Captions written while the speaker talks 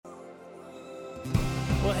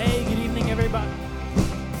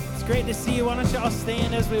great to see you. Why don't you all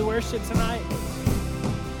stand as we worship tonight?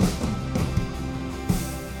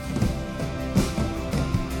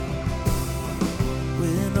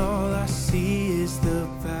 When all I see is the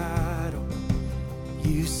battle,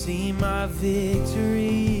 you see my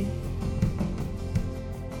victory.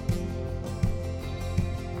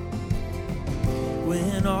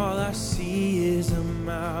 When all I see is a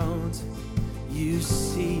mountain, you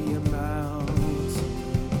see a mountain.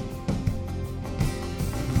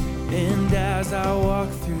 And as I walk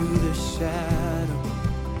through the shadow,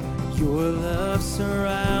 your love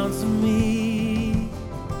surrounds me.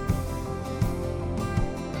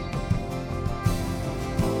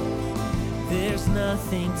 There's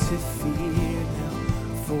nothing to fear now,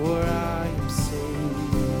 for I am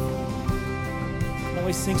saved. Come on,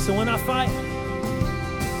 we sing, so when I fight,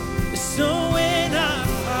 so when I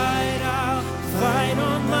fight, I'll fight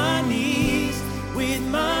on my knees with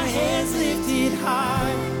my hands lifted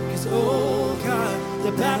high. 'Cause, oh God,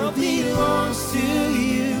 the battle belongs to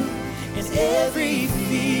you, and every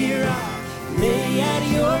fear I lay at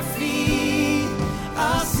your feet.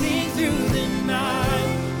 I'll sing through the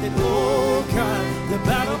night that, oh God, the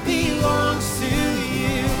battle belongs to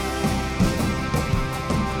you.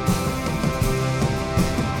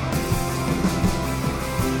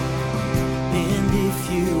 If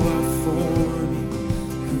you are for me,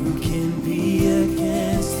 who can be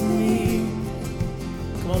against me?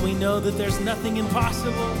 Come on, we know that there's nothing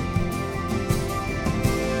impossible.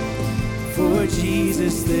 For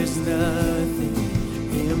Jesus, there's nothing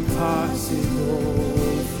impossible.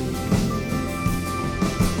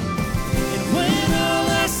 And when all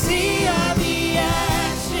I see are the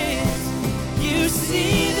ashes, you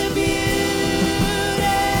see the beauty.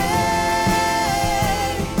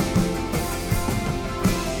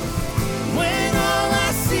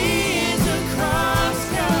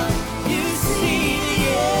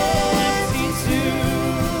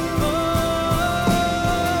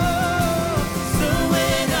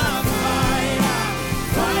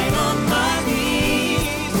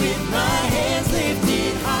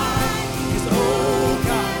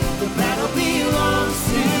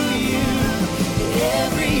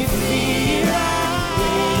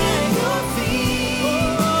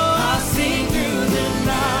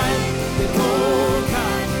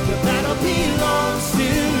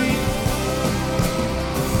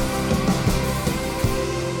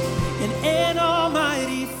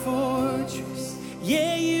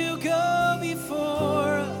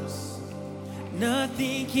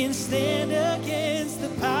 Can stand against the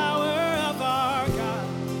power of our God.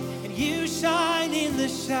 And you shine in the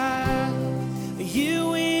shadow,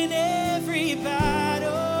 you win every battle.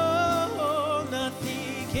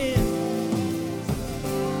 Nothing can.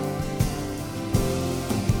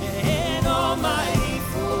 And almighty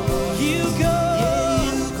for you go.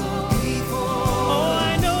 Oh,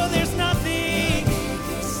 I know there's nothing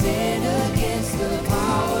can stand against the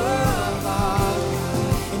power of our God.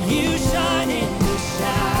 And you shine in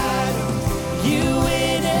you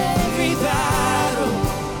win every battle.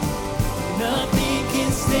 Nothing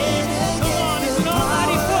can stand against. Come on, it's an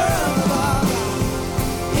almighty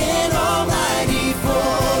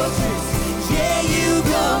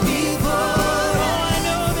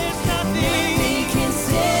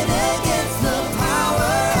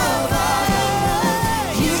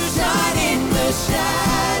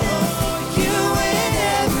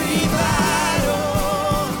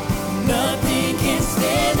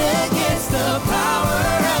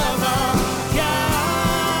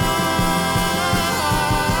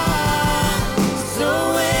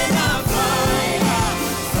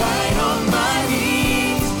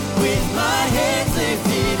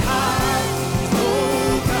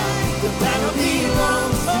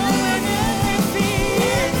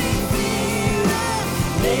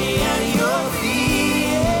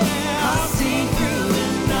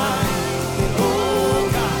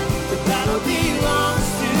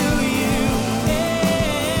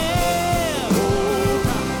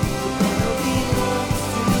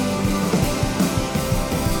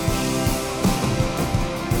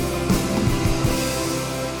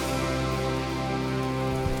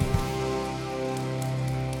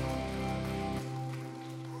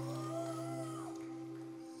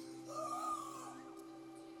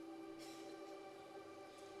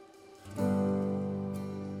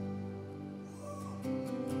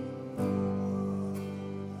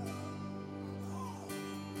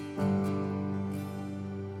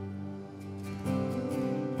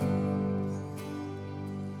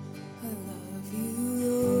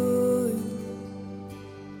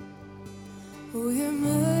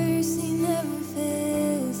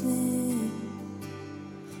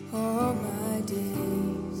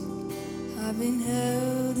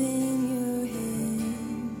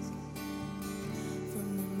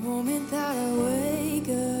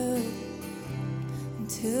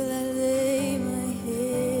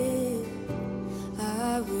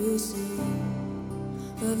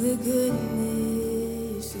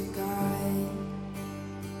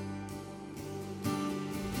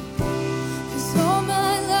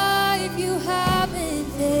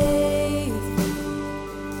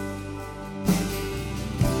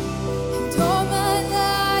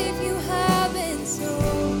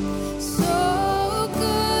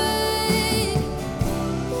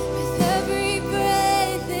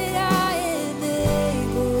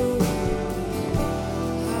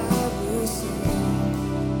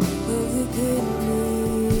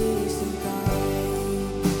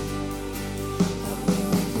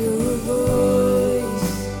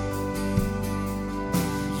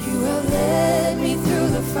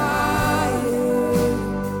fire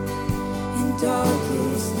in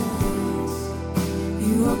darkest nights.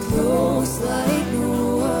 You are close like no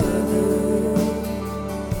other.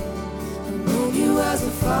 I've known you as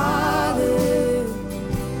a father.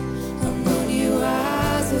 I've known you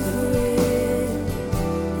as a friend.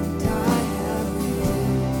 And I have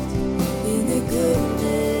lived in the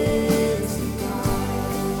goodness of God.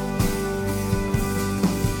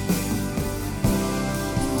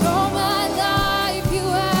 And all my life you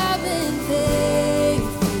have been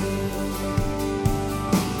faithful.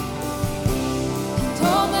 And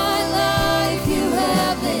all my life you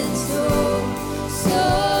have been so, so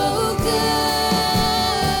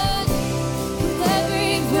good. With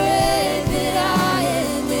every breath that I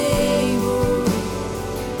am able,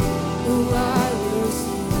 oh, I will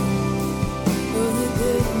sing of the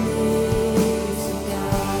goodness of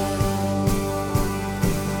God.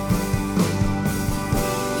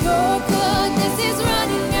 Your goodness is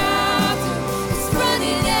running after, it's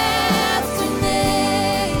running after me.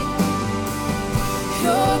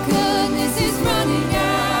 Your goodness is running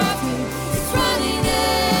after, it's running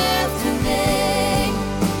after me.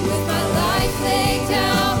 With my life laid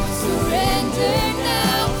down, surrender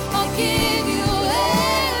now, I'll give you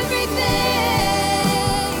everything.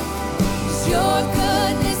 'Cause your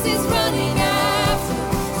goodness is running after,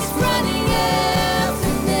 it's running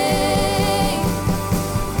after me.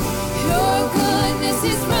 Your goodness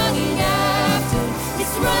is running after,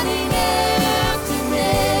 it's running after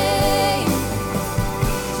me.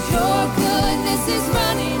 Your goodness is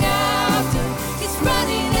running after, it's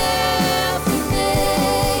running after me.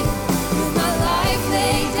 With my life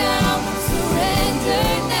laid down, surrender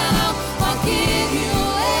now, I'll give you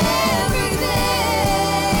everything.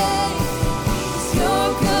 'Cause your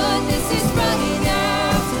goodness is running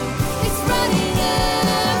after, it's running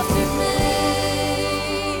after me.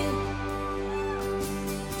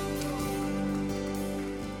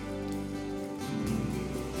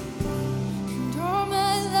 And all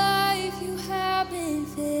my life you have been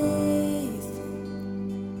faithful.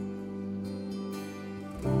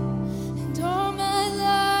 And all my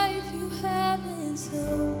life you have been so,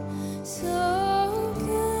 so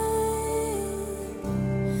good.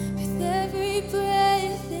 With every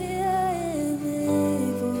breath that I am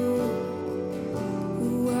able,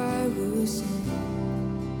 oh, I will sing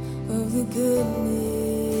of the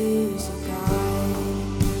goodness of God.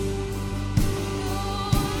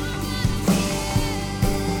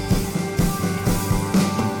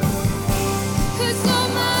 'Cause all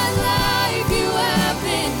my life you have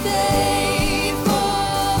been faithful.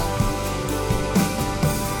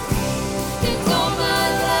 And all my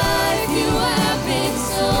life you have been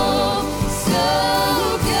so, so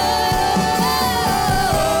good.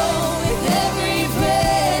 With every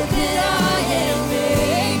breath that I am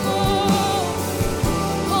able,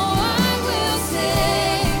 oh, I will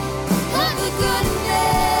sing of the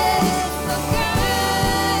goodness of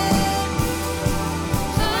God.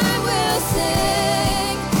 I will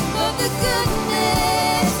sing of the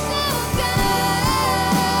goodness of God.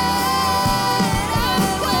 I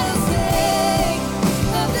will sing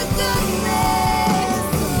of the goodness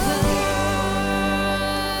of God.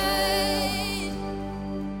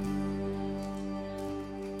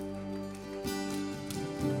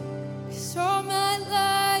 'Cause all my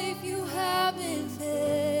life you have been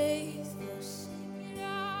faithful. Sing it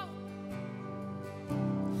out.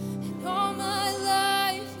 And all my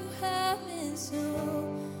life you have been so,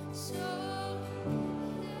 so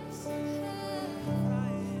yes, you have.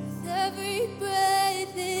 With every breath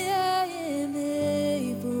that I am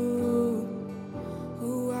able,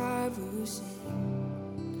 oh, I will sing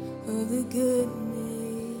of the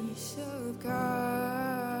goodness of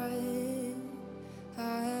God.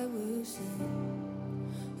 I will sing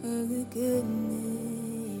of the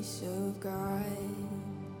goodness of God.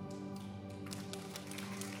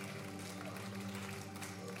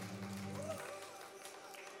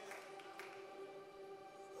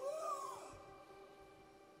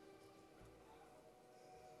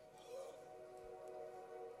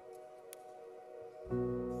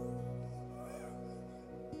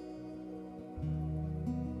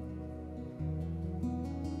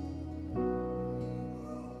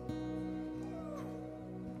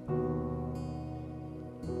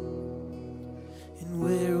 And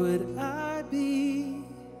where would I be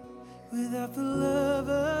without the love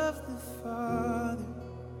of the Father?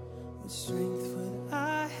 What strength would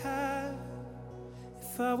I have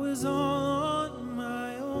if I was all on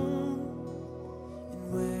my own? And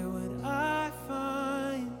where would I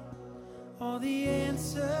find all the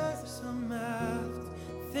answers I'm after?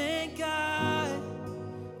 Thank God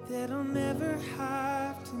that I'll never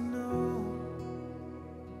have to know.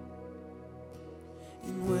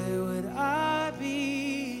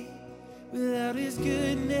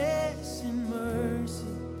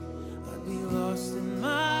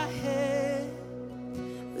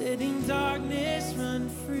 in darkness run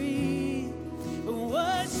free.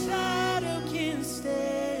 What shadow can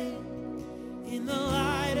stand in the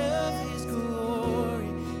light of his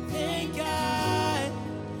glory? Thank God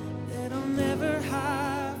that I'll never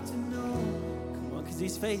have to know. Come on, 'cause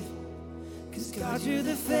he's faithful. 'Cause God, you're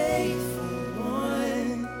the faithful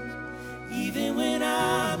one. Even when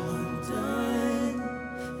I'm undone,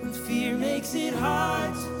 when fear makes it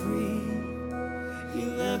hard to breathe,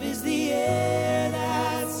 your love is the air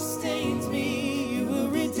that sustains me. You will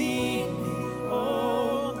redeem me,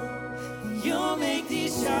 oh. You'll make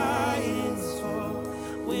these giants fall.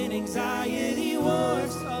 When anxiety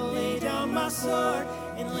wars, I'll lay down my sword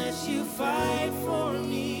and let you fight for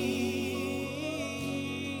me.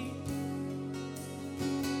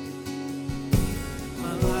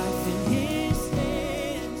 My life in his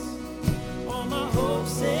hands, all my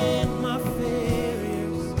hopes and my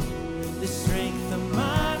failures, the strength of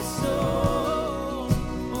my soul,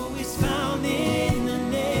 always found in the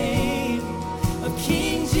name of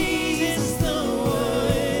King Jesus, the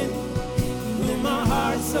one whom my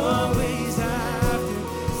heart's always after.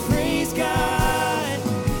 Praise God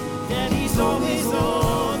that he's always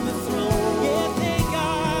on the throne. Yeah, thank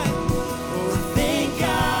God, oh thank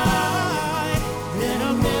God that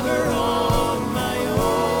I'm never on my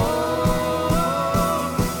own.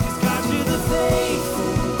 'Cause God, you're the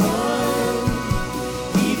faithful one.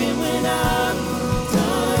 Even when I'm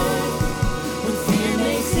done, when fear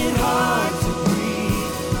makes it hard to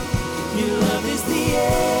breathe, your love is the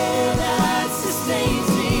air that sustains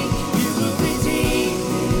me. You will redeem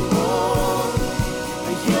me, oh.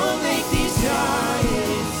 You'll make these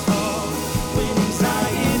giants fall. When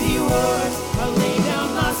anxiety wars, I'll lay down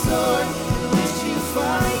my sword and let you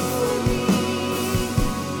fight for me.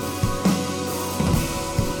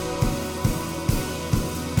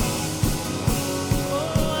 Oh,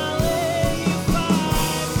 I'll let you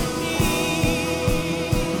fight for me.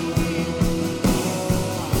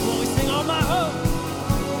 When we sing all my hope,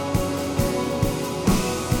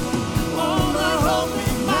 all my hope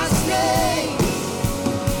and my strength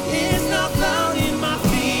is not found in my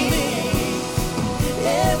feelings.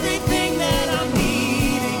 Everything that I'm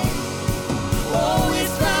needing, oh,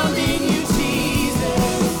 is found in you,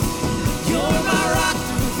 Jesus. You're my rock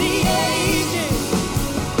through the ages,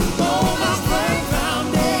 oh, my firm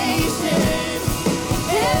foundation.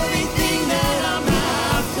 Everything that I'm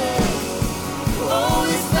after,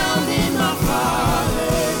 oh, is found in my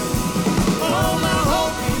Father. All my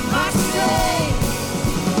hope and my strength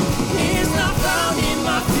is not found in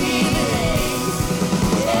my feelings.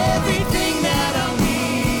 Everything that I'm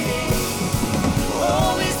needing,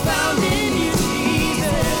 oh, is found in you,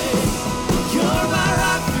 Jesus. You're my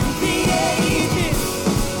rock through the ages,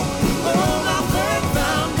 oh, my firm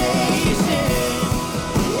foundation.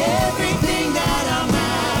 Everything that I'm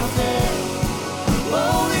after,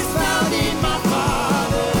 oh, is found in my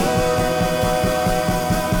Father.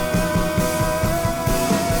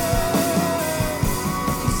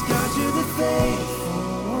 'Cause God, you're the faithful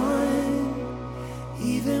one.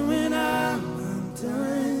 Even when I'm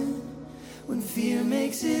undone, when fear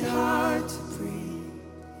makes it hard to breathe,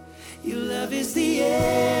 your love is the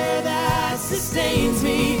air that sustains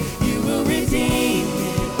me. You will redeem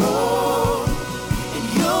me, oh. And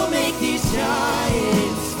you'll make these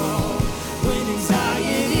giants fall. When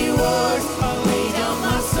anxiety wars, I'll lay down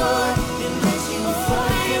my sword and let you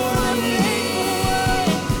fight for me.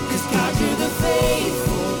 'Cause God, you're the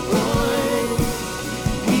faithful one.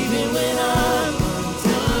 Even when I'm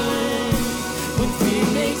undone, when fear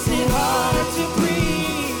makes it hard to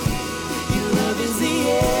breathe, your love is the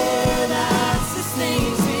air that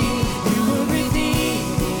sustains me. You will redeem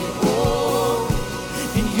me, oh.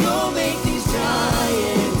 And you'll make these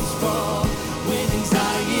giants fall. When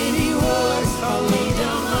anxiety wars, I'll lay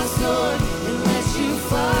down my sword and let you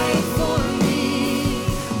fight for me.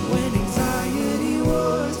 When anxiety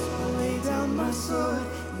wars, I'll lay down my sword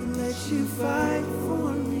and let you fight for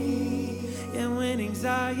me. And when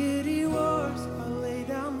anxiety wars, I'll lay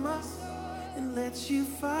down my sword and let you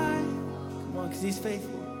fight. Come on, 'cause he's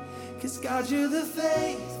faithful. 'Cause God, you're the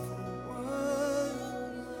faithful one.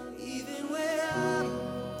 Even when I'm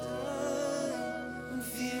done, when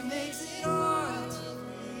fear makes it hard to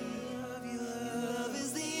breathe, your love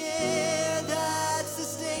is the air that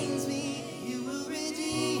sustains me. You will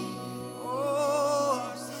redeem, oh,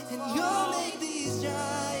 and you'll make these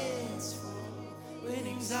giants fall. When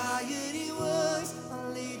anxiety was,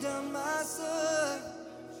 I'll lay down my sword.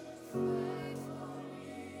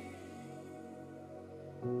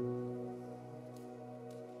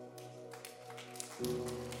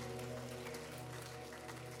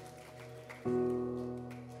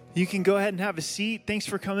 You can go ahead and have a seat. Thanks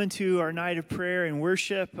for coming to our night of prayer and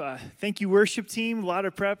worship. Thank you, worship team. A lot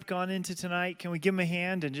of prep gone into tonight. Can we give them a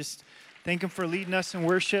hand and just thank them for leading us in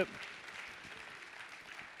worship?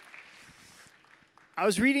 I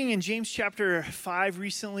was reading in James chapter 5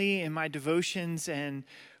 recently in my devotions, and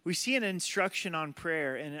we see an instruction on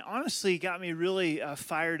prayer, and it honestly got me really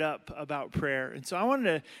fired up about prayer. And so I wanted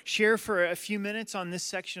to share for a few minutes on this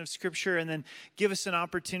section of Scripture and then give us an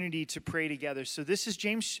opportunity to pray together. So this is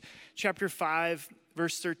James chapter 5,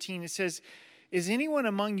 verse 13. It says, "Is anyone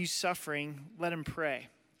among you suffering? Let him pray.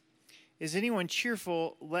 Is anyone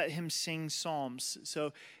cheerful? Let him sing psalms."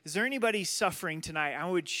 So is there anybody suffering tonight? I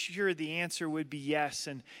would sure the answer would be yes.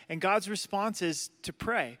 And God's response is to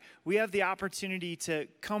pray. We have the opportunity to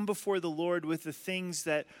come before the Lord with the things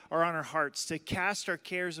that are on our hearts, to cast our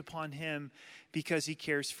cares upon him because he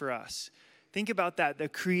cares for us. Think about that. The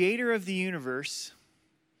creator of the universe,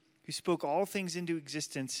 who spoke all things into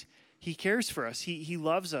existence, he cares for us. He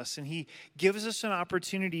loves us, and he gives us an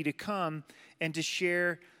opportunity to come and to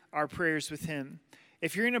share our prayers with him.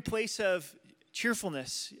 If you're in a place of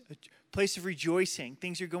cheerfulness, a place of rejoicing,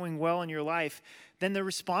 things are going well in your life, then the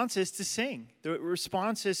response is to sing. The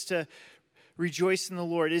response is to rejoice in the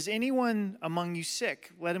Lord. Is anyone among you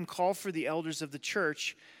sick? Let him call for the elders of the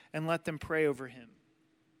church and let them pray over him.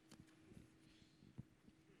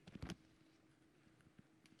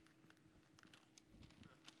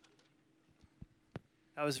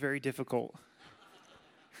 That was very difficult.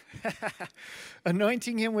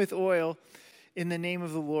 Anointing him with oil in the name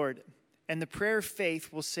of the Lord. And the prayer of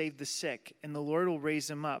faith will save the sick, and the Lord will raise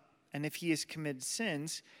him up. And if he has committed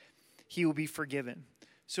sins, he will be forgiven.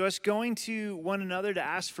 So us going to one another to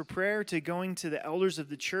ask for prayer, to going to the elders of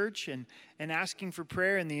the church and asking for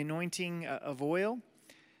prayer and the anointing of oil.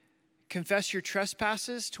 Confess your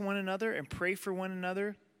trespasses to one another and pray for one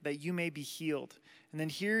another that you may be healed. And then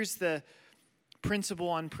here's the principle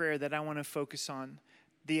on prayer that I want to focus on.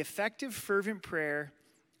 The effective, fervent prayer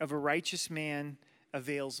of a righteous man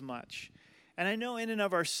avails much. And I know in and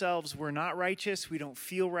of ourselves we're not righteous, we don't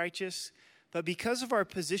feel righteous, but because of our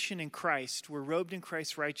position in Christ, we're robed in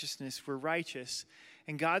Christ's righteousness, we're righteous.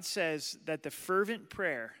 And God says that the fervent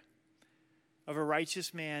prayer of a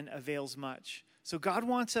righteous man avails much. So God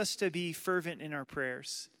wants us to be fervent in our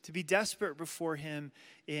prayers, to be desperate before him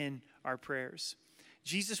in our prayers.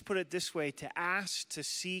 Jesus put it this way: to ask, to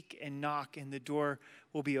seek, and knock, and the door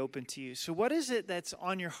will be open to you. So what is it that's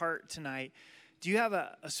on your heart tonight? Do you have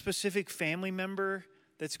a specific family member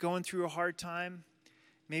that's going through a hard time?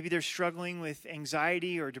 Maybe they're struggling with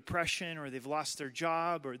anxiety or depression, or they've lost their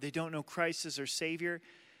job, or they don't know Christ as their Savior,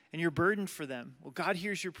 and you're burdened for them. Well, God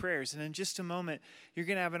hears your prayers, and in just a moment, you're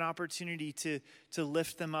going to have an opportunity to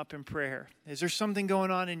lift them up in prayer. Is there something going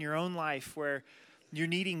on in your own life where you're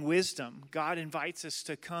needing wisdom? God invites us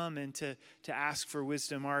to come and to ask for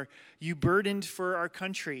wisdom. Are you burdened for our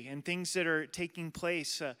country and things that are taking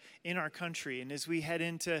place in our country? And as we head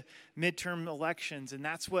into midterm elections, and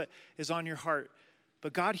that's what is on your heart.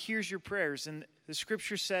 But God hears your prayers, and the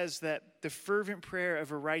scripture says that the fervent prayer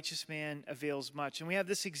of a righteous man avails much. And we have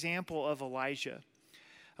this example of Elijah.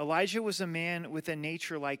 Elijah was a man with a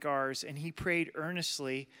nature like ours, and he prayed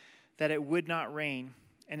earnestly that it would not rain.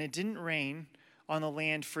 And it didn't rain on the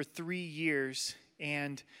land for 3 years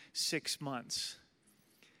and 6 months.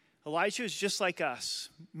 Elijah is just like us,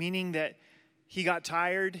 meaning that he got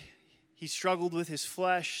tired, he struggled with his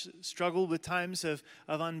flesh, struggled with times of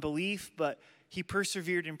unbelief, but he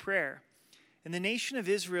persevered in prayer. And the nation of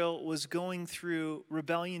Israel was going through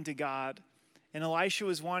rebellion to God, and Elisha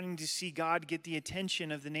was wanting to see God get the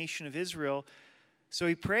attention of the nation of Israel. So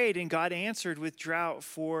he prayed, and God answered with drought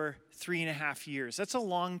for 3.5 years. That's a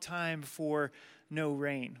long time for no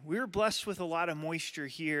rain. We were blessed with a lot of moisture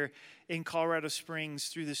here in Colorado Springs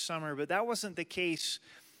through the summer, but that wasn't the case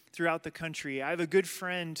throughout the country. I have a good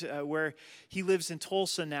friend where he lives in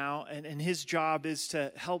Tulsa now, and his job is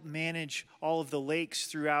to help manage all of the lakes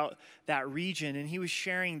throughout that region, and he was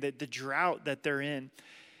sharing the drought that they're in.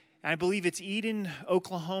 And I believe it's Eden,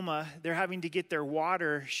 Oklahoma. They're having to get their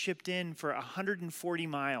water shipped in for 140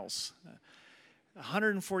 miles.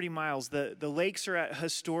 140 miles. The lakes are at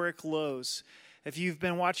historic lows. If you've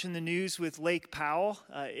been watching the news with Lake Powell,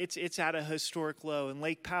 it's at a historic low. And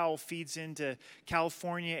Lake Powell feeds into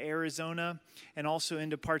California, Arizona, and also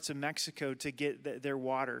into parts of Mexico to get their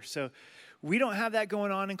water. So we don't have that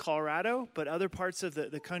going on in Colorado, but other parts of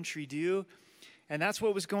the country do. And that's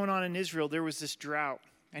what was going on in Israel. There was this drought.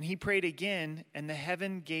 And he prayed again, and the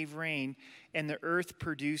heaven gave rain, and the earth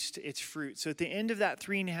produced its fruit. So at the end of that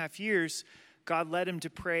 3.5 years, God led him to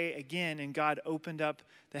pray again, and God opened up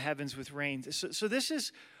the heavens with rain. So this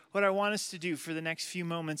is what I want us to do for the next few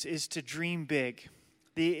moments is to dream big.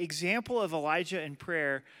 The example of Elijah in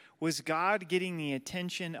prayer was God getting the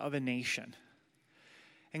attention of a nation.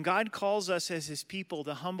 And God calls us as his people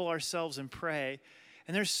to humble ourselves and pray.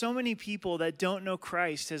 And there's so many people that don't know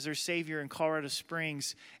Christ as their Savior in Colorado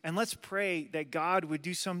Springs. And let's pray that God would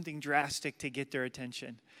do something drastic to get their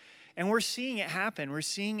attention. And we're seeing it happen. We're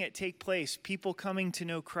seeing it take place. People coming to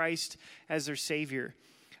know Christ as their Savior.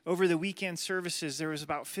 Over the weekend services, there was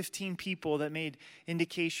about 15 people that made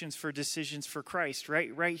indications for decisions for Christ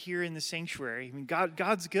right here in the sanctuary. I mean,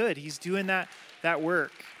 God's good. He's doing that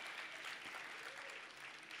work.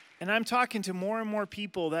 And I'm talking to more and more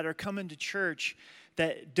people that are coming to church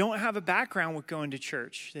that don't have a background with going to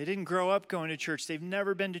church. They didn't grow up going to church. They've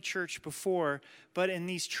never been to church before. But in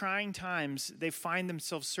these trying times, they find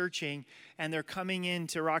themselves searching, and they're coming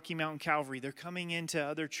into Rocky Mountain Calvary. They're coming into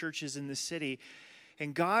other churches in the city.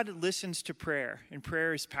 And God listens to prayer, and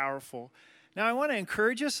prayer is powerful. Now, I want to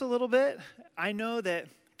encourage us a little bit. I know that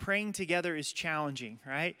praying together is challenging,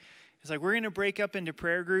 right? It's like we're going to break up into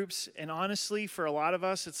prayer groups, and honestly, for a lot of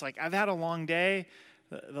us, it's like I've had a long day.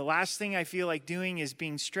 The last thing I feel like doing is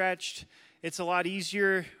being stretched. It's a lot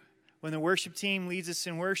easier when the worship team leads us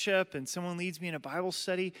in worship and someone leads me in a Bible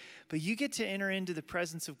study. But you get to enter into the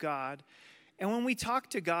presence of God. And when we talk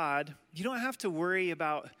to God, you don't have to worry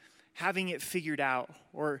about having it figured out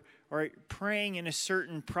or praying in a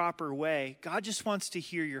certain proper way. God just wants to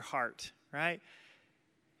hear your heart, right?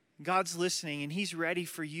 God's listening, and he's ready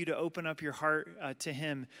for you to open up your heart to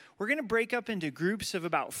him. We're going to break up into groups of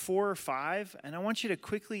about 4 or 5, and I want you to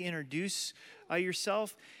quickly introduce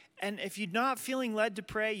yourself. And if you're not feeling led to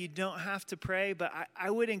pray, you don't have to pray, but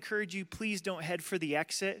I would encourage you, please don't head for the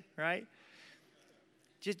exit, right?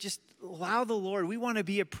 Just allow the Lord. We want to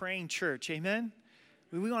be a praying church, amen?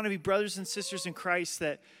 We want to be brothers and sisters in Christ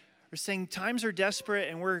that are saying times are desperate,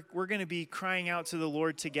 and we're going to be crying out to the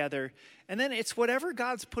Lord together. And then it's whatever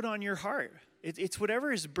God's put on your heart. It's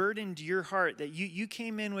whatever is burdened your heart, that you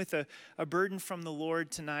came in with a burden from the Lord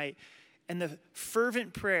tonight. And the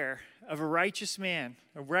fervent prayer of a righteous man,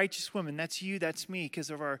 a righteous woman, that's you, that's me, because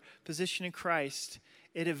of our position in Christ,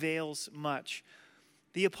 it avails much.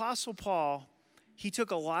 The Apostle Paul, he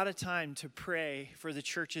took a lot of time to pray for the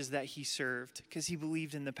churches that he served because he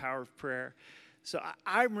believed in the power of prayer. So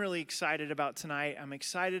I'm really excited about tonight. I'm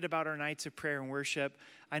excited about our nights of prayer and worship.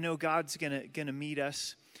 I know God's gonna meet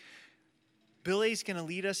us. Billy's going to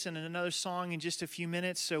lead us in another song in just a few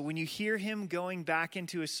minutes. So when you hear him going back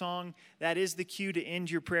into a song, that is the cue to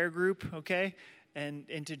end your prayer group, okay? And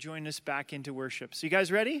to join us back into worship. So you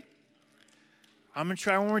guys ready? I'm going to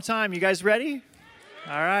try one more time. You guys ready?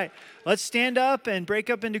 All right. Let's stand up and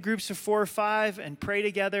break up into groups of 4 or 5 and pray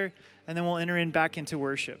together, and then we'll enter in back into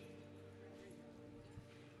worship.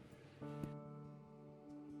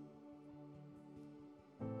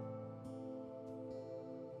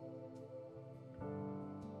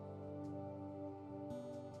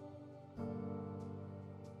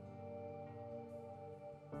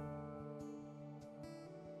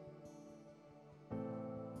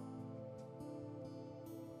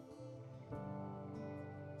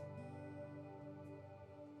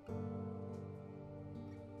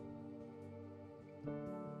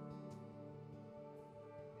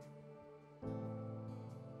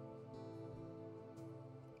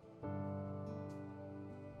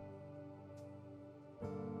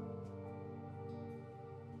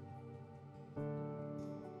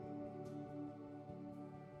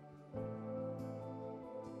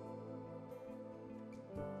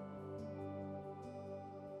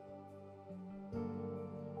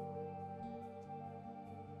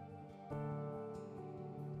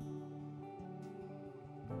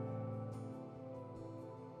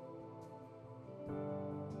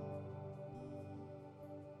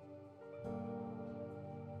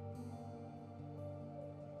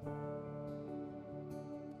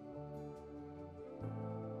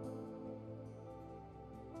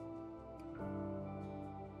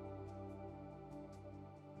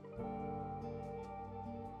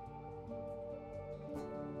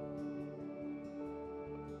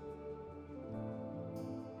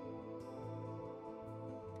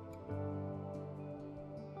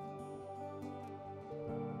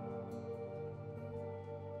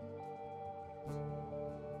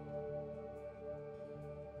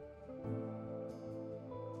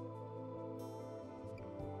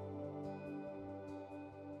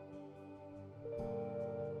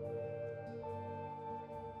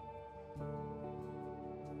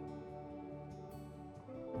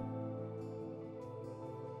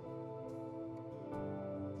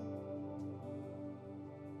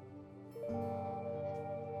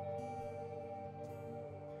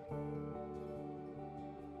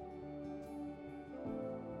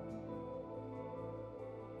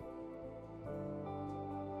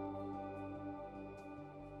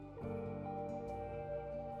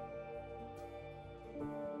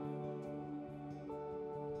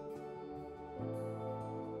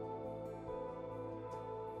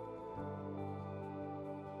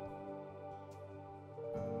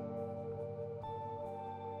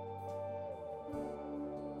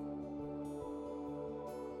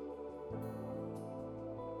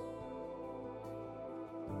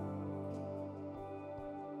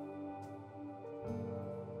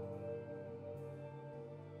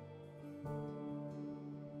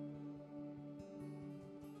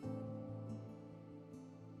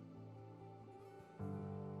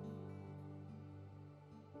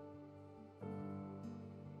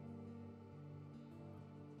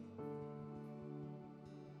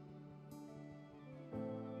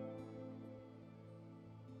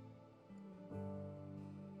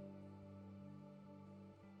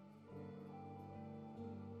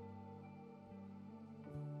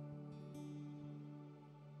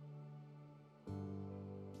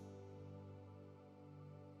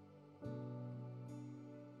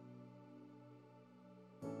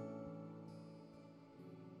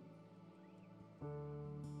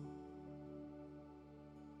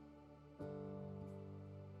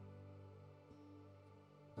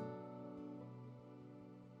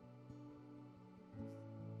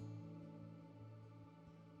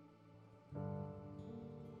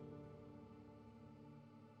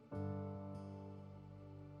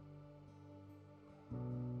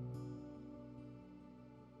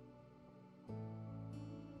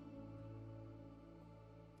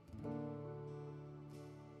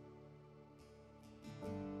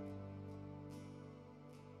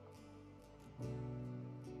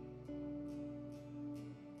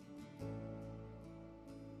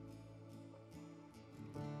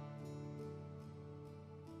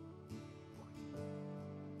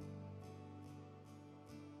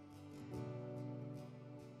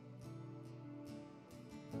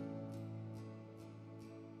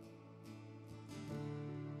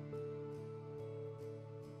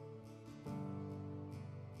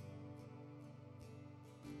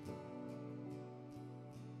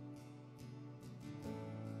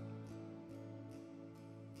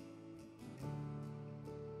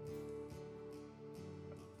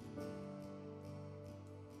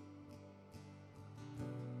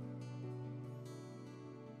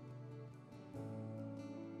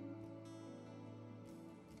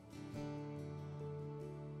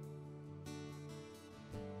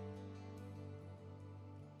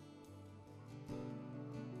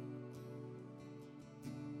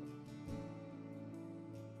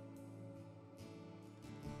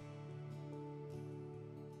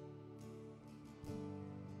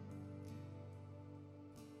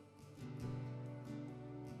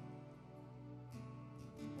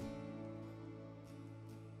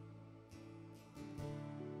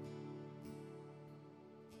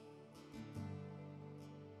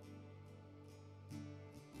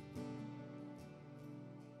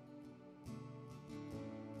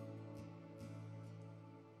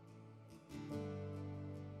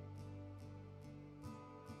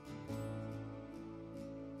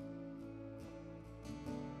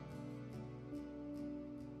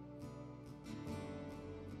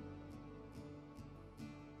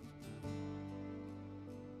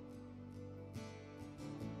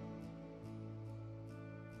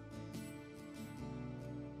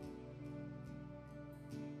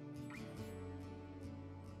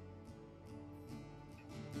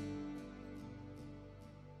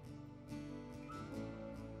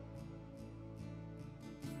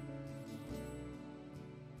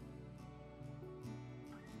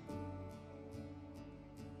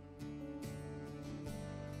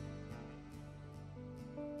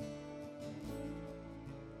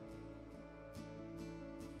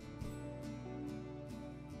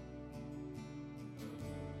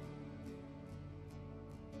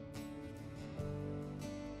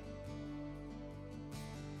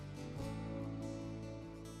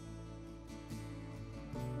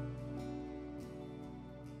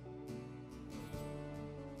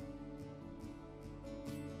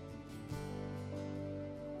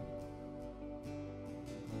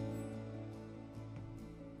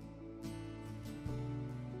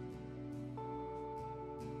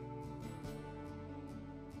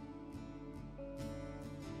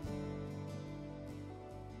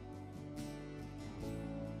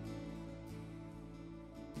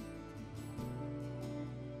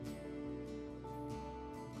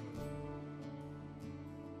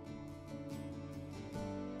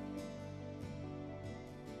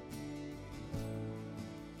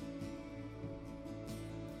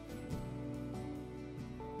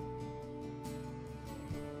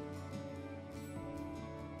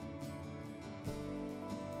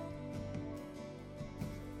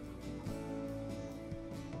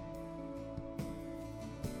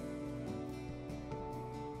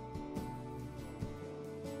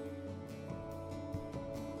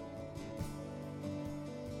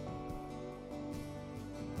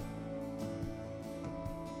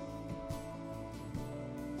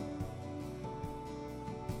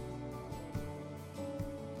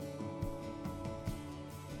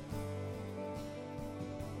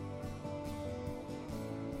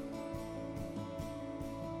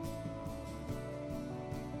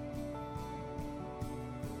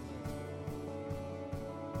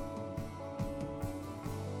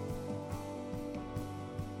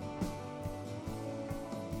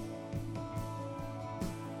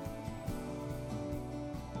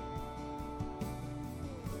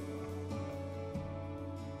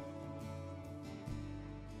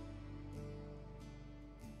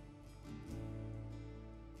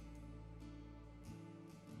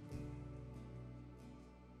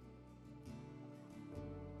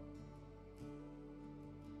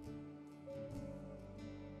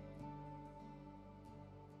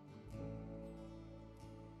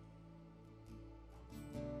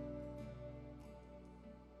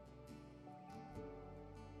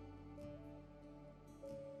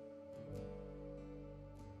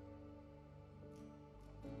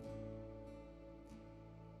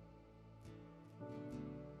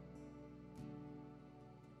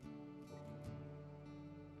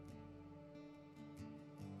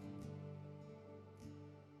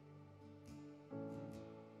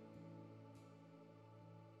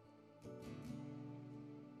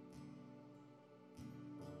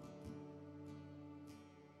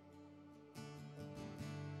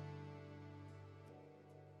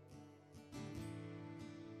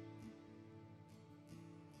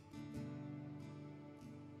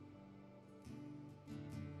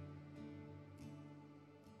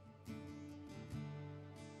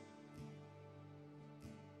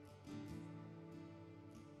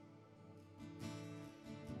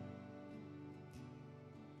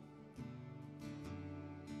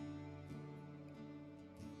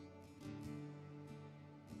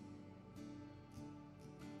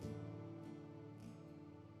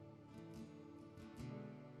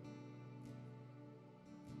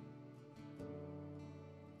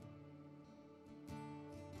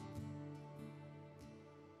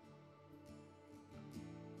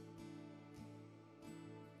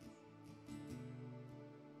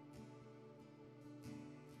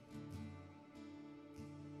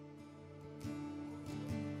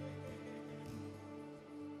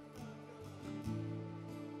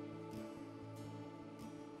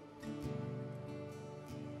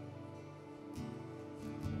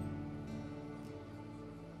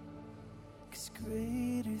 'Cause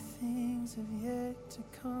greater things have yet to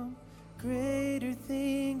come. Greater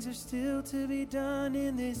things are still to be done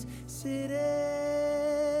in this city.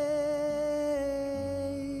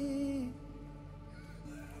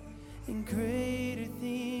 And greater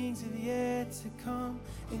things have yet to come.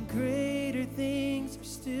 And greater things are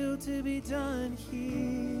still to be done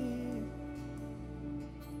here.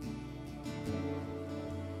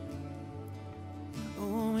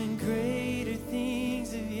 Oh, and greater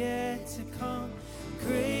things have yet to come.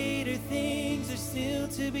 Greater things are still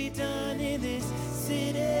to be done in this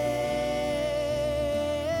city.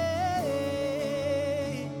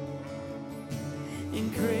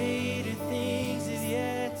 And greater things have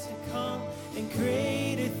yet to come. And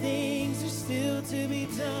greater things are still to be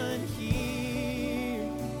done here.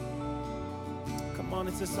 Come on,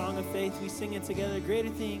 it's a song of faith. We sing it together. Greater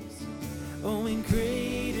things. Oh, and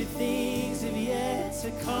greater things have yet to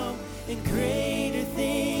come. And greater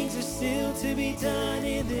things are still to be done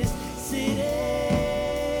in this city.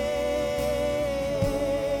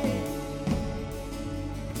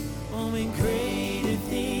 Oh, and greater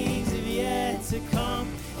things have yet to come.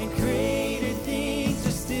 And greater things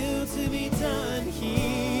are still to be done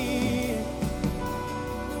here.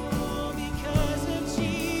 Oh, because of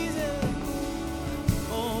Jesus.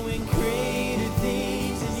 Oh, and greater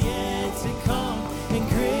things have yet to come. And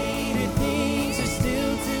greater things are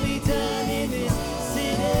still to be done in this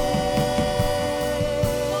city.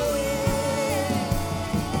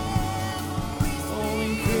 Oh,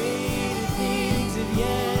 and greater things have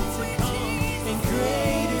yet to come. And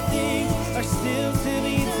greater things are still to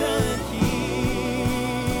be done here.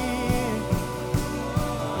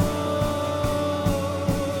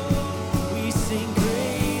 We sing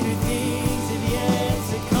greater things have yet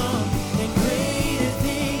to come. And greater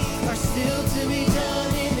things are still to be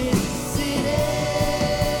done in this city.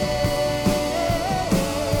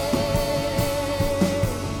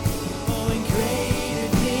 Oh, and greater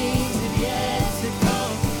things have yet to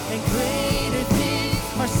come. And greater things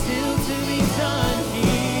are still to be done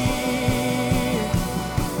here.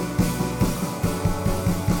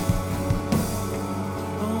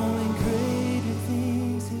 Oh, and greater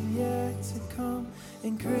things have yet to come.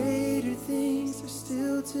 And greater things are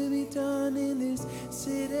still to be done in this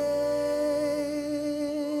city.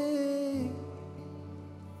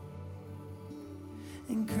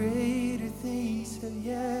 And greater things have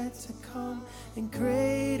yet to come. And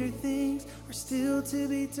greater things are still to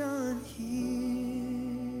be done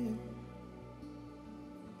here.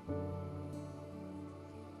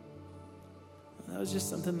 That was just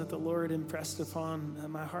something that the Lord impressed upon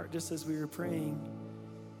my heart just as we were praying,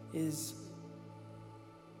 is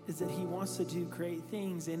that he wants to do great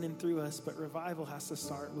things in and through us, but revival has to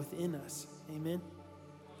start within us. Amen?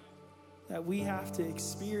 That we have to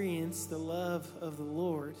experience the love of the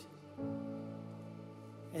Lord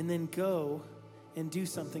and then go and do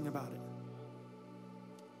something about it.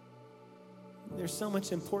 There's so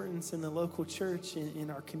much importance in the local church, in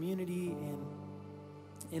our community, and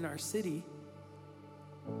in our city.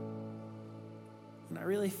 And I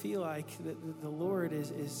really feel like the Lord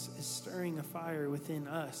is stirring a fire within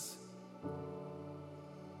us.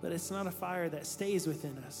 But it's not a fire that stays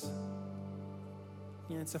within us.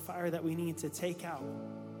 You know, it's a fire that we need to take out.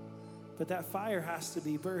 But that fire has to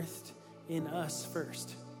be birthed in us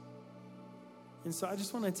first. And so I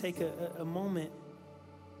just want to take a moment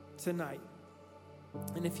tonight.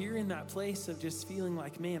 And if you're in that place of just feeling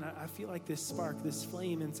like, man, I feel like this spark, this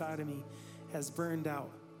flame inside of me has burned out.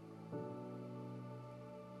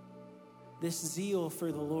 This zeal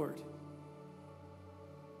for the Lord.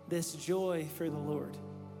 This joy for the Lord.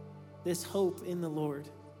 This hope in the Lord.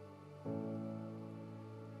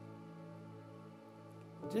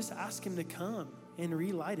 Just ask him to come and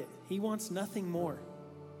relight it. He wants nothing more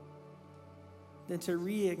than to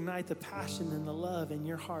reignite the passion and the love in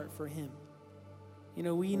your heart for him. You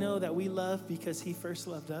know, we know that we love because he first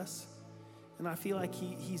loved us. And I feel like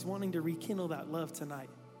he's wanting to rekindle that love tonight,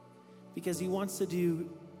 because he wants to do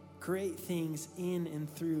great things in and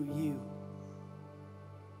through you.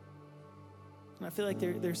 And I feel like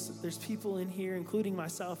there's people in here, including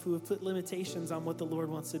myself, who have put limitations on what the Lord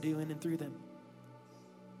wants to do in and through them.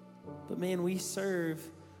 But man, we serve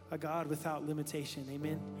a God without limitation.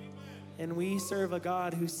 Amen. And we serve a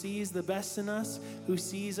God who sees the best in us, who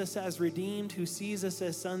sees us as redeemed, who sees us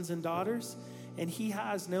as sons and daughters. And he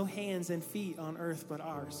has no hands and feet on earth but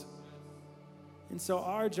ours. And so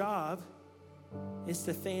our job is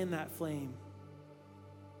to fan that flame.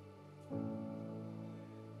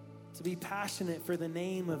 To be passionate for the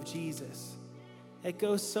name of Jesus. It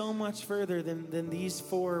goes so much further than these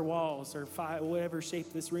four walls or five, whatever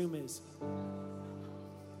shape this room is.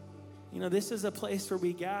 You know, this is a place where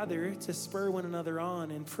we gather to spur one another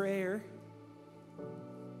on in prayer.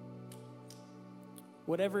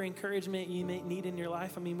 Whatever encouragement you may need in your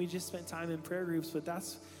life. I mean, we just spent time in prayer groups, but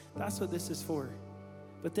that's what this is for.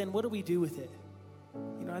 But then what do we do with it?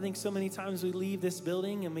 You know, I think so many times we leave this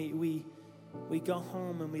building and we go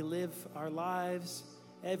home and we live our lives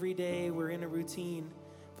every day. We're in a routine.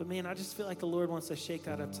 But man, I just feel like the Lord wants to shake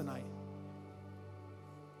that up tonight.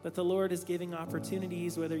 That the Lord is giving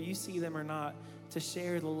opportunities, whether you see them or not, to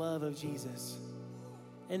share the love of Jesus.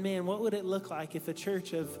 And man, what would it look like if a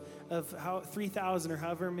church of 3,000 or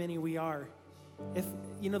however many we are, if,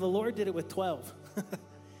 you know, the Lord did it with 12.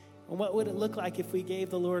 And what would it look like if we gave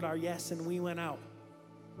the Lord our yes and we went out?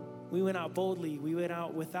 We went out boldly. We went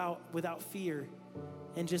out without fear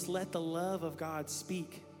and just let the love of God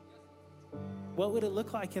speak. What would it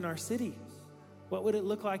look like in our city? What would it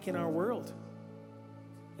look like in our world?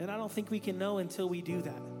 And I don't think we can know until we do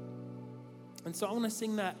that. And so I want to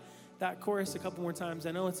sing that chorus a couple more times.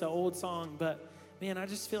 I know it's an old song, but man, I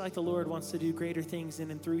just feel like the Lord wants to do greater things in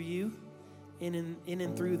and through you, in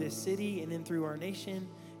and through this city, in and through our nation,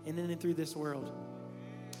 and in and through this world.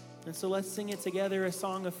 And so let's sing it together, a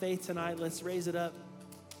song of faith tonight. Let's raise it up.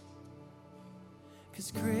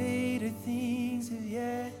 'Cause greater things have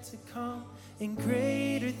yet to come, and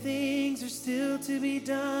greater things are still to be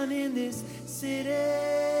done in this city.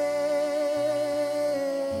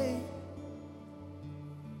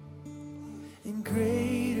 And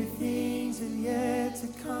greater things have yet to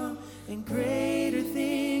come, and greater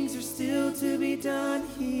things are still to be done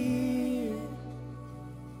here.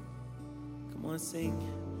 Come on, sing.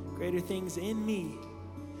 Greater things in me.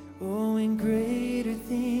 Oh, and greater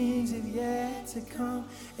things have yet to come,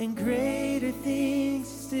 and greater things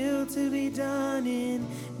still to be done in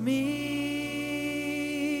me.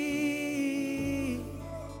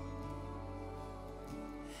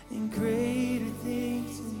 And greater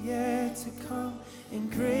things have yet to come,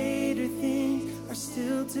 and greater things are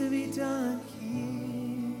still to be done here.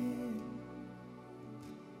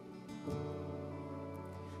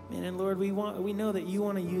 Man, and Lord, we know that you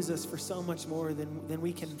want to use us for so much more than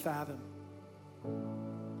we can fathom.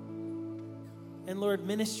 And Lord,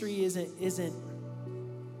 ministry isn't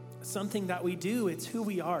something that we do, it's who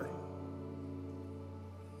we are.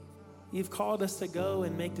 You've called us to go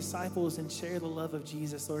and make disciples and share the love of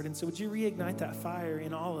Jesus, Lord. And so would you reignite that fire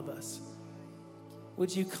in all of us?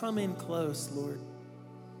 Would you come in close, Lord?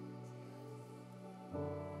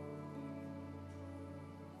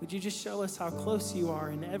 Would you just show us how close you are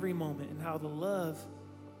in every moment and how the love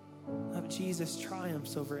of Jesus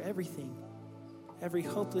triumphs over everything, every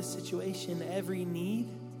hopeless situation, every need,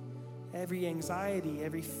 every anxiety,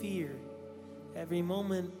 every fear, every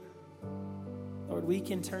moment. Lord, we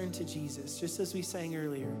can turn to Jesus, just as we sang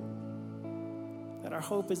earlier, that our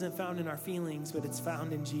hope isn't found in our feelings, but it's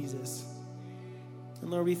found in Jesus. And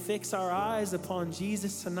Lord, we fix our eyes upon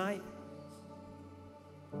Jesus tonight.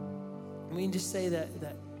 And we can just say that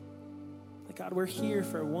God, we're here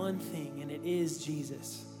for one thing, and it is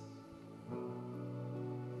Jesus.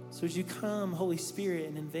 So would you come, Holy Spirit,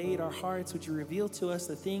 and invade our hearts? Would you reveal to us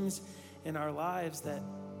the things in our lives that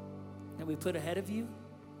we put ahead of you?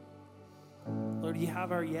 Lord, you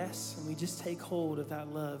have our yes, and we just take hold of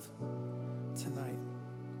that love tonight.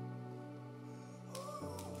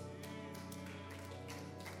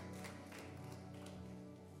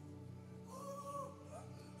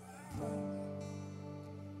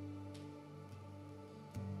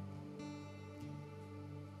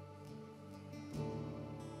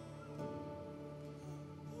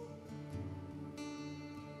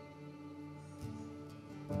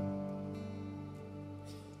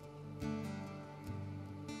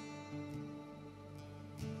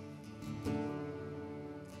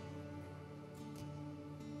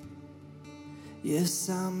 Yes,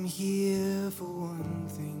 I'm here for one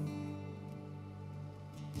thing.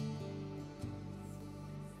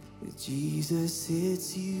 With Jesus,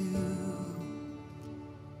 it's you.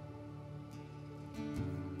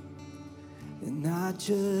 And not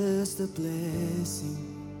just a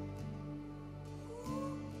blessing,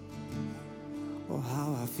 or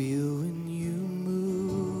how I feel when you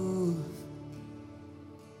move.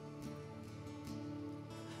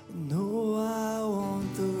 No, I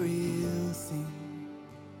want the real thing.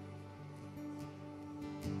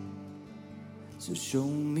 So show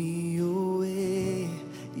me your way,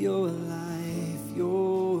 your life,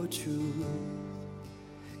 your truth.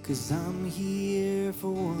 'Cause I'm here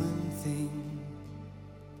for one thing.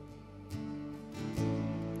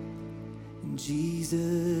 And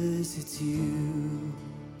Jesus, it's you.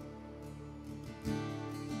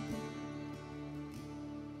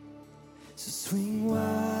 So swing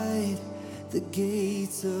wide the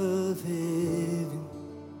gates of heaven.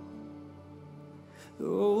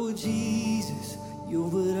 Oh Jesus, you're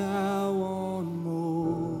what I want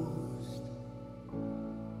most,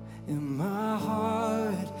 and my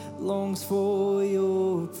heart longs for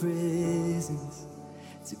your presence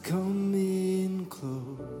to come in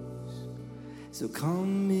close. So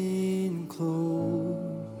come in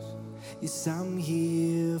close. Yes, I'm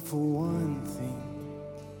here for one thing.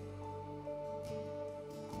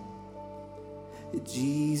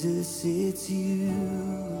 Jesus, it's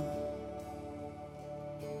you.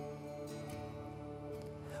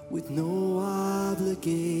 With no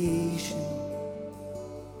obligation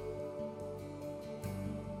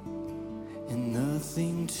and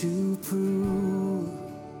nothing to prove.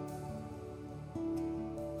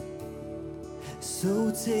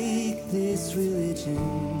 So take this religion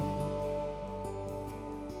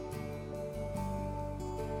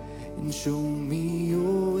and show me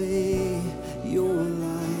your way, your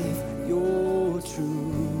life, your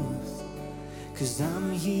truth. 'Cause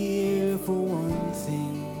I'm here for one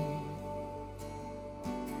thing.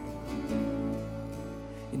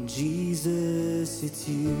 And Jesus, it's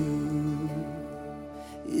you.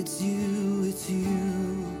 It's you, it's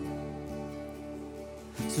you.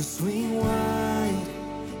 So swing wide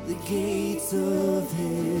the gates of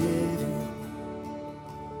heaven.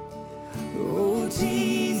 Oh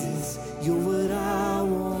Jesus, you're what I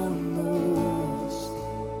want most,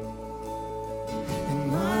 and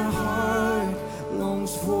my heart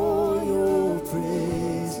longs for your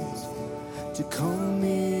presence to come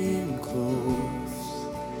in close.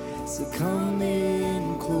 So come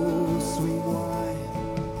in close, swing wide,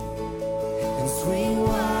 and swing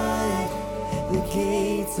wide the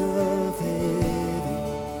gates of heaven.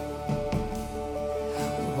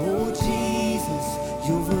 Oh Jesus,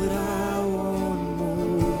 you're what I want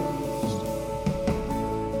most,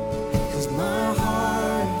 'cause my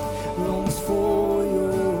heart longs for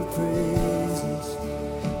your presence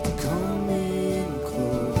to come in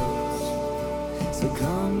close. So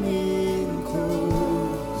come in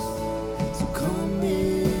close. So come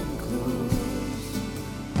in close.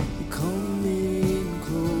 Come in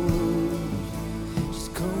close. Just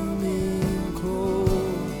come in close.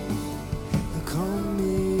 Come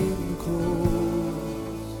in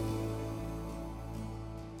close.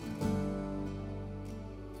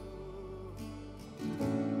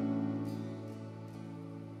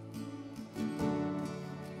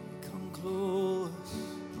 Come close.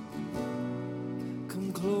 Come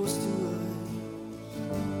close to us.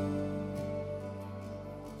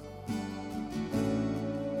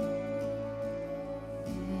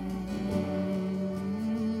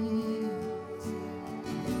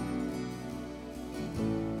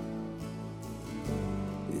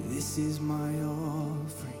 This is my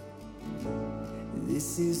offering. This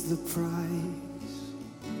is the price.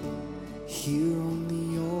 Here on the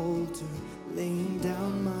altar, laying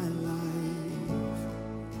down my life.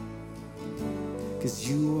 'Cause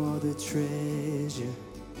you are the treasure,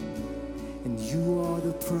 and you are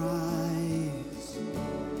the prize.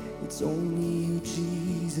 It's only you,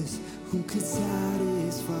 Jesus, who could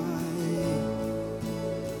satisfy.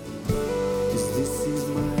 'Cause this is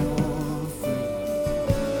my offering.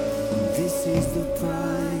 This is the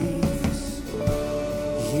price.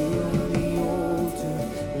 Here on the altar,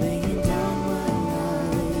 laying down my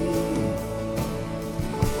life.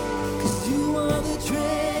 'Cause you are the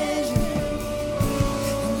treasure,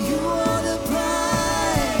 and you are the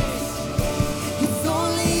price. It's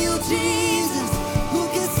only you, Jesus, who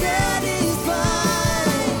can satisfy.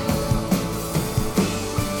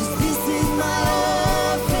 'Cause this is my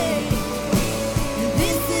offering, and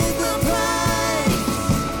this is the price.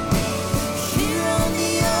 Here on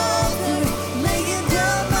the altar, laying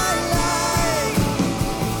down my life.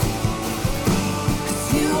 'Cause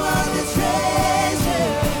you are the treasure,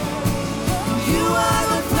 you are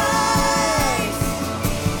the price.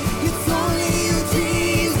 It's only you,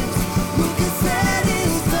 Jesus, who can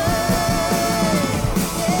satisfy.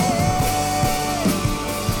 Yeah.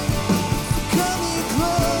 Come in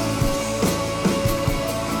close,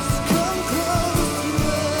 come close to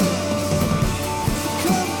us.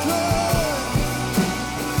 Come close,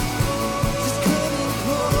 just come in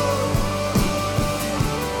close.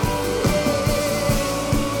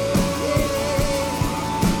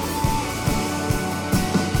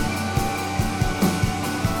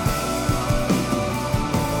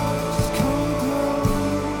 Just come close.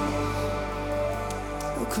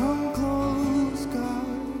 Oh, come close,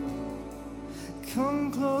 God. Come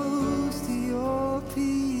close to your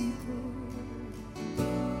people.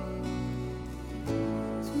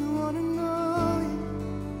 We want to know you.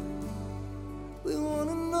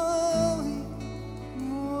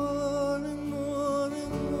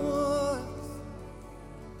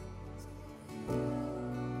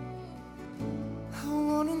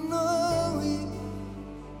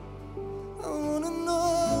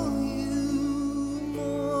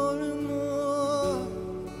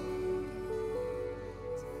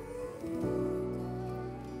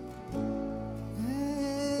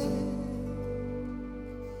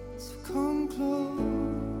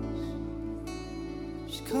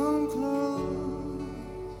 come close.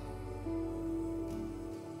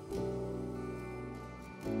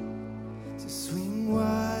 So swing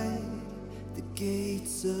wide the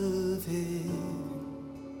gates of heaven.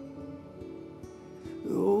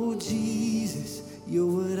 Oh Jesus, you're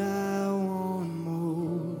what I want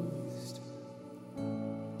most.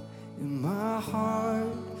 And my heart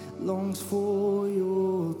longs for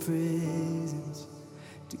your presence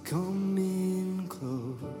to come in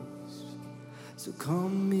close. So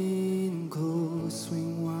come in close,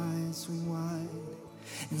 swing wide,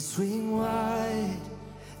 and swing wide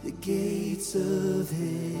the gates of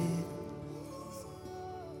heaven.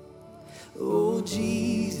 Oh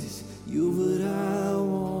Jesus, you're what I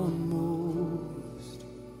want most.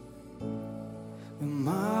 And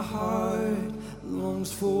my heart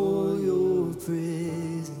longs for your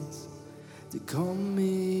presence to come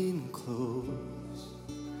in close.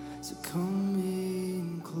 So come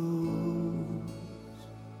in close.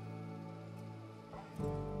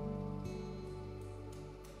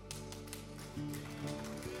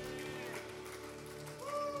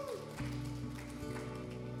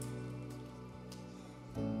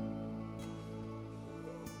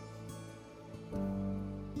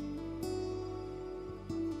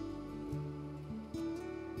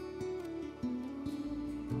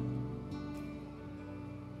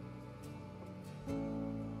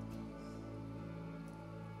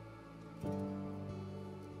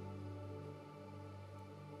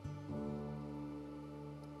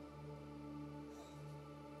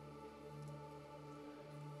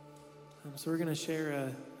 So we're going to share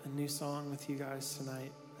a new song with you guys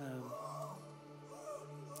tonight.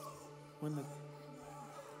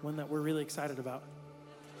 One that we're really excited about.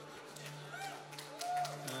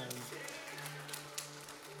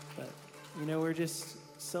 But, we're just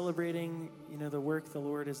celebrating, the work the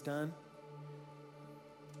Lord has done.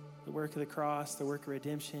 The work of the cross, the work of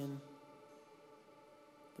redemption,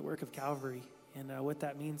 the work of Calvary, and what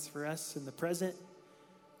that means for us in the present.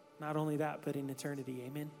 Not only that, but in eternity.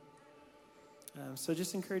 Amen. So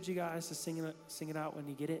just encourage you guys to sing it out when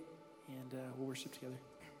you get it, and we'll worship together.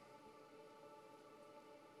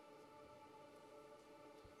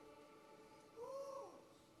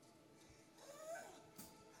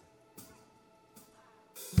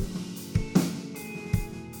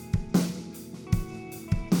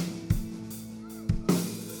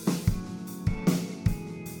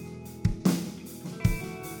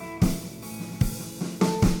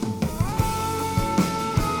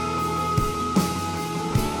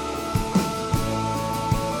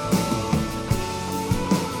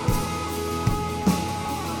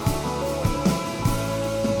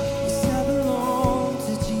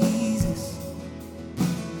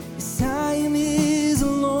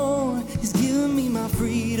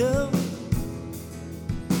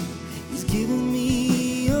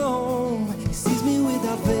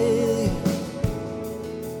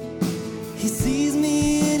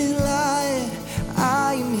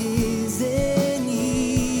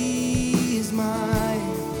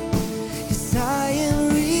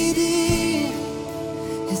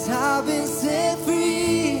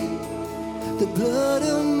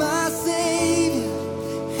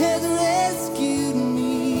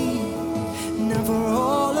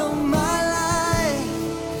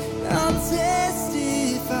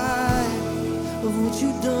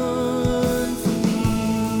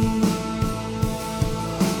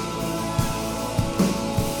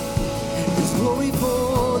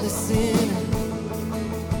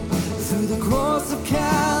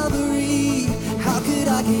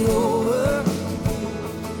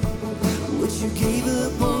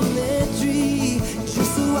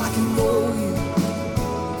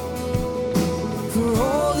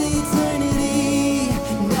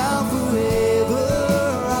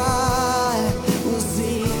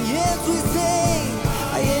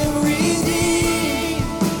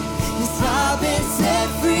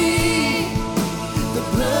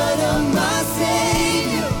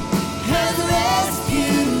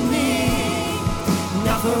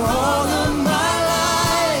 For all of my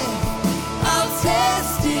life, I'll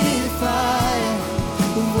testify.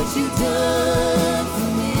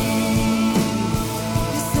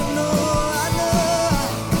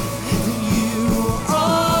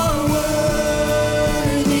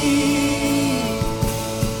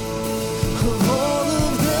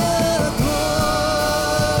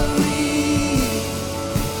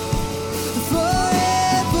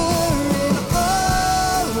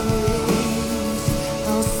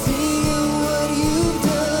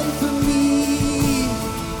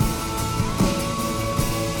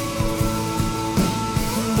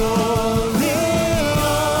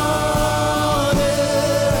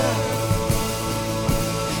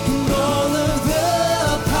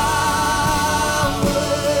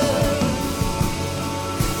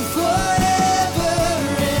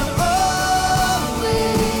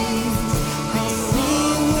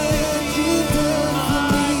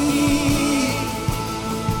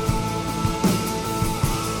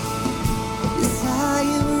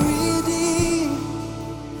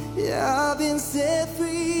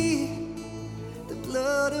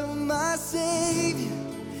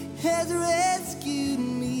 has rescued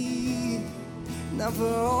me. Now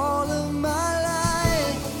for all of my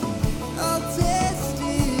life, I'll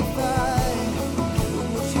testify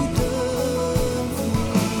of what you've done for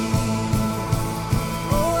me.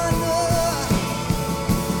 Oh, I know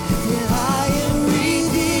that I am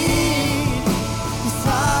redeemed, yes, I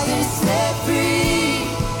am set free.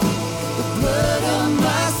 The blood of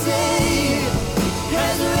my Savior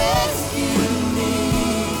has rescued me.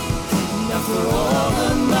 Now for all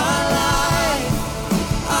of my life,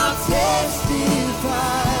 I'll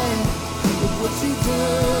testify of what you've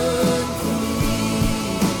done for me.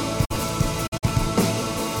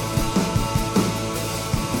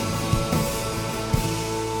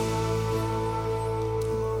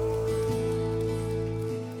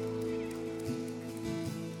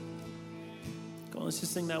 Go on, let's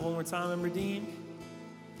just sing that one more time. I'm redeemed.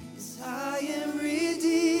 Yes, I am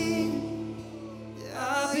redeemed.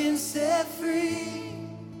 I've been set free.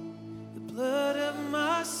 The blood of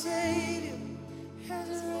my Savior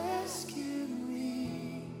has rescued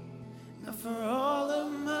me. Now for all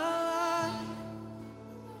of my life,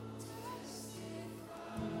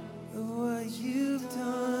 of what you've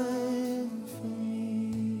done for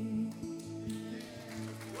me.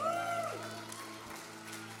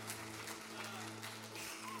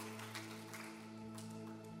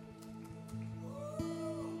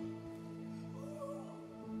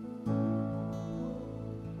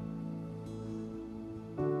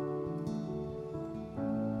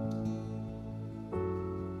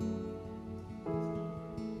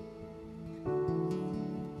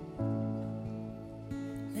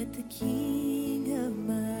 Let the King of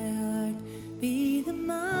my heart be the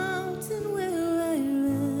mountain where I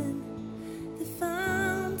run, the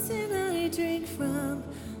fountain I drink from.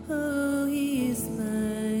 Oh, he is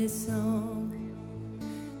my song.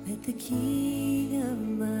 Let the King of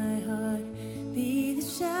my heart be the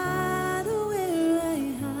shadow where I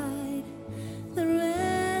hide, the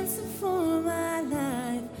ransom for my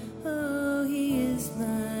life. Oh, he is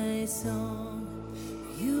my song.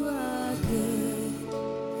 You are good.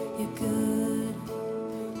 You're good.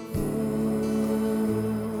 Oh,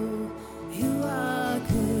 you are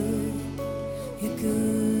good. You're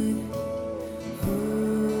good. Oh,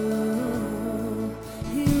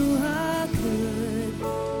 you are good.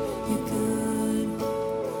 You're good.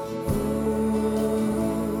 Oh,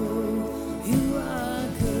 you are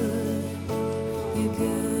good. You're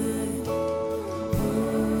good.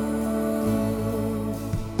 Oh,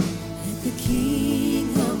 let the King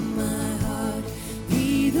of my heart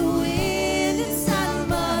be the wind inside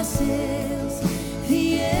my sails, the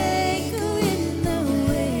echo in the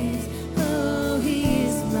waves. Oh, he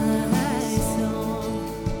is my song.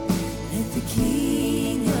 Let the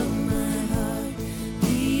King of my heart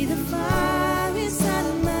be the fire inside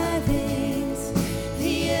my veins,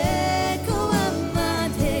 the echo of my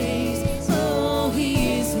days. Oh, he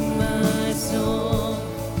is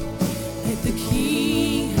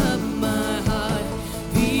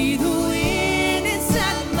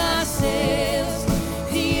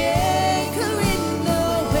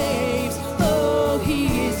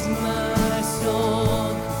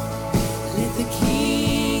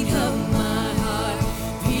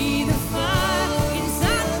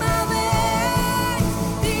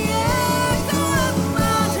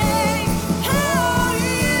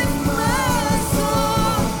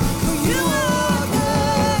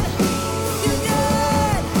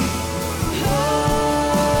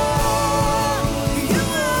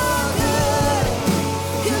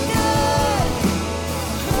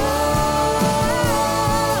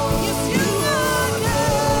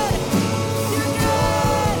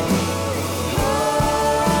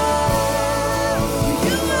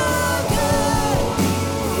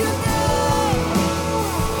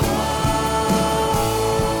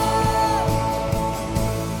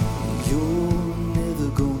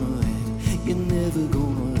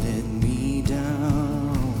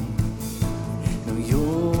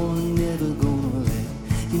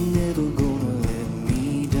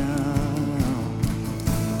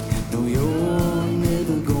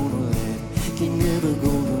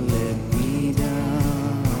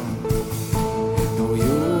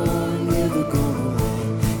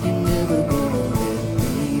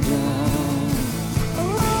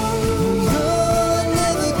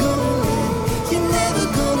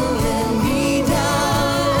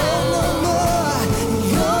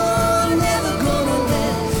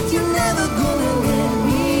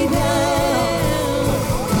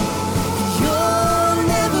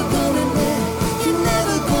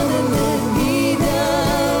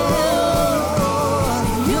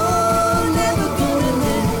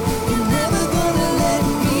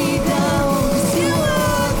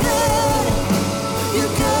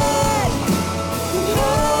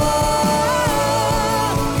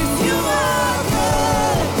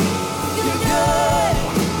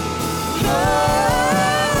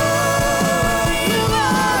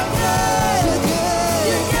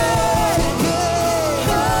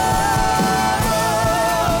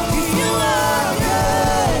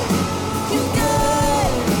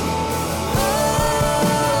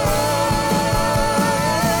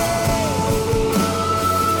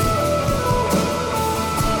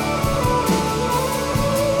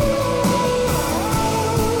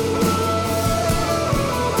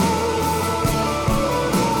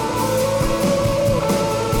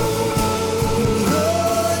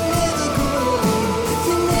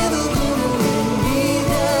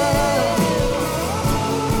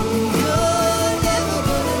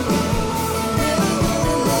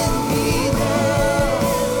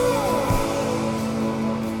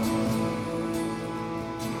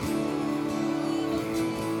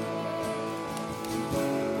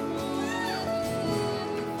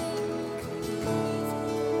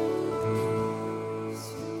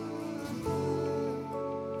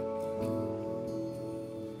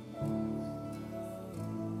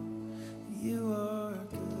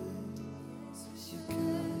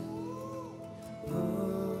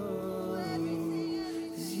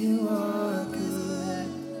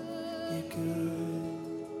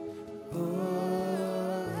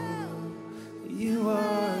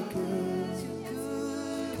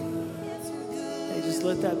Just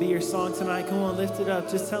let that be your song tonight. Come on, lift it up.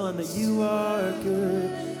 Just tell him that you are good.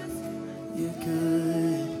 You're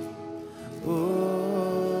good.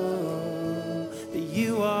 Oh, that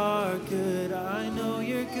you are good. I know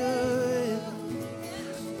you're good.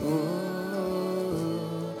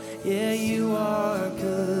 Oh, yeah, you are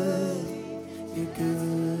good. You're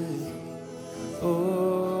good.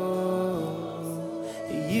 Oh,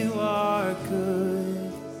 you are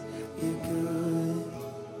good. You're good.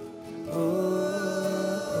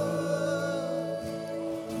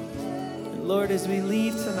 And Lord, as we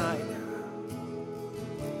leave tonight,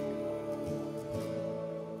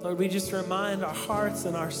 Lord, we just remind our hearts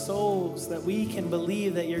and our souls that we can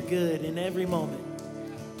believe that you're good in every moment,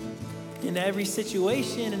 in every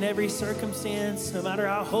situation, in every circumstance, no matter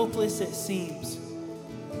how hopeless it seems.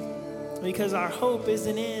 Because our hope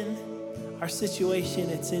isn't in our situation,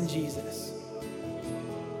 it's in Jesus.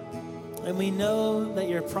 And we know that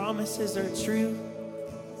your promises are true,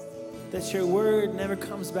 that your word never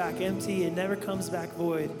comes back empty, it never comes back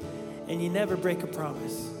void, and you never break a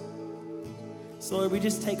promise. So Lord, we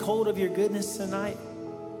just take hold of your goodness tonight.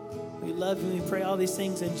 We love you, we pray all these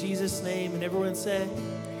things in Jesus' name. And everyone said,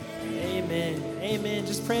 amen. Amen.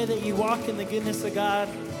 Just pray that you walk in the goodness of God,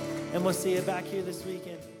 and we'll see you back here this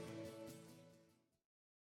weekend.